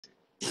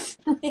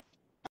Who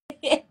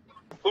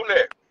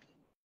that?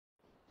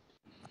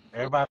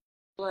 Everybody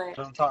What?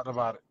 just talked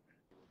about it.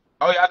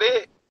 Oh, y'all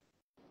did?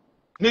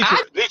 Nisha,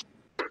 I, Nisha.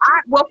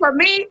 well, for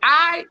me,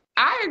 I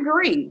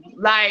agree.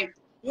 Like,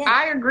 Yeah,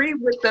 I agree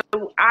with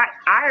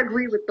I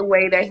agree with the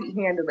way that he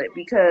handled it,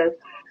 because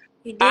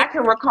he did. I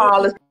can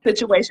recall a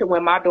situation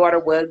when my daughter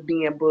was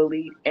being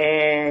bullied,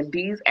 and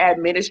these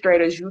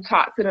administrators, you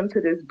talk to them to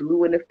this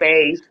blue in the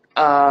face.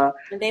 And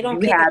they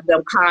don't You care. have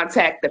them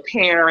contact the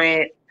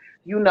parent,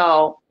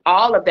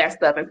 all of that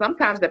stuff. And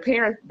sometimes the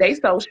parents, they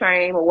so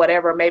shame or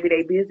whatever, maybe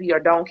they busy or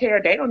don't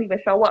care. They don't even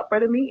show up for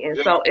the meeting.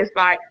 Yeah. So it's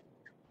like,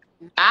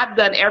 I've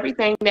done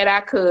everything that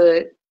I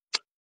could.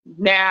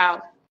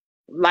 Now,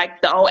 like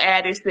the old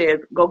adage says,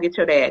 go get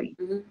your daddy.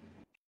 Mm-hmm.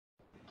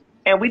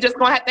 And we just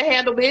gonna have to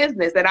handle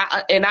business.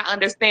 And I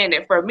understand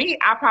it. For me,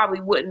 I probably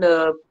wouldn't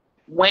have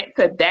went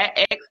to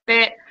that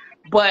extent,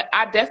 but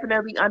I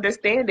definitely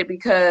understand it,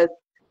 because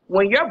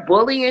when you're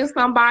bullying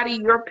somebody,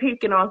 you're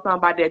picking on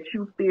somebody that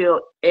you feel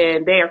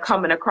and they are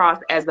coming across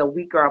as a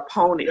weaker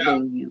opponent Yeah.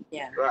 than you.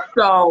 Yeah. Right.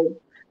 So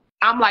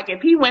I'm like,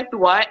 if he went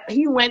through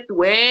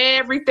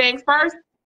everything first,